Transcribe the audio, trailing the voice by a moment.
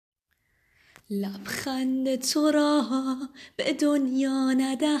لبخند تو را به دنیا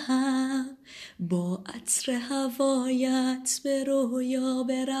ندهم، با عطر هوایت به رویا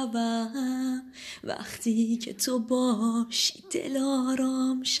بروم. وقتی که تو باشی دل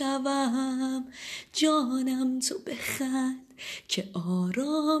آرام شوم، جانم تو بخند که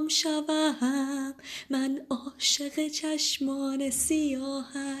آرام شوم. من عاشق چشمان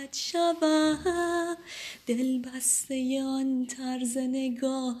سیاحت شوم، دل بسته آن طرز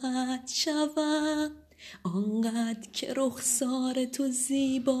نگاهت شوم. آنقدر که رخسار تو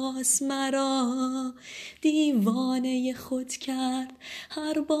زیباست مرا، دیوانه خود کرد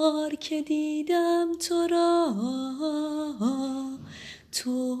هر بار که دیدم تو را.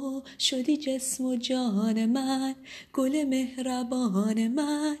 تو شدی جسم و جان من، گل مهربان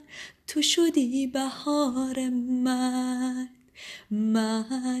من، تو شدی بهار من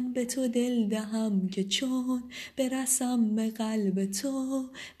به تو دل دهم که چون برسم به قلب تو،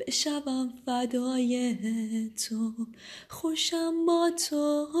 بشوم فدای تو. خوشم با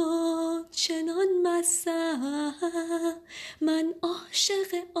تو چنان مستم، من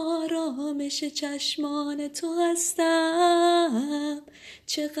عاشق آرامش چشمان تو هستم.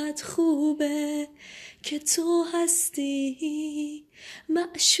 چقدر خوبه که تو هستی،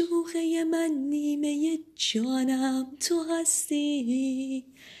 معشوقه من، نیمه جانم تو هستی.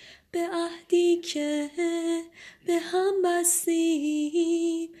 به عهدی که به هم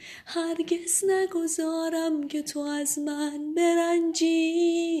بستیم هرگز نگذارم که تو از من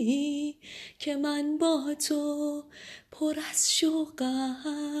برنجی، که من با تو پر از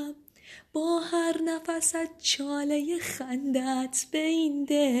شوقم، با هر نفست چاله خندت به این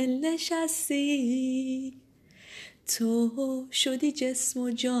دل نشستی. تو شدی جسم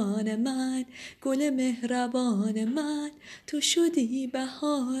و جان من، گل مهربان من، تو شدی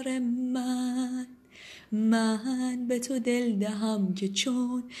بهار من به تو دل دهم که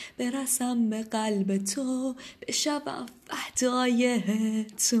چون برسم به قلب تو، بشوم فدای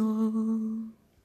تو.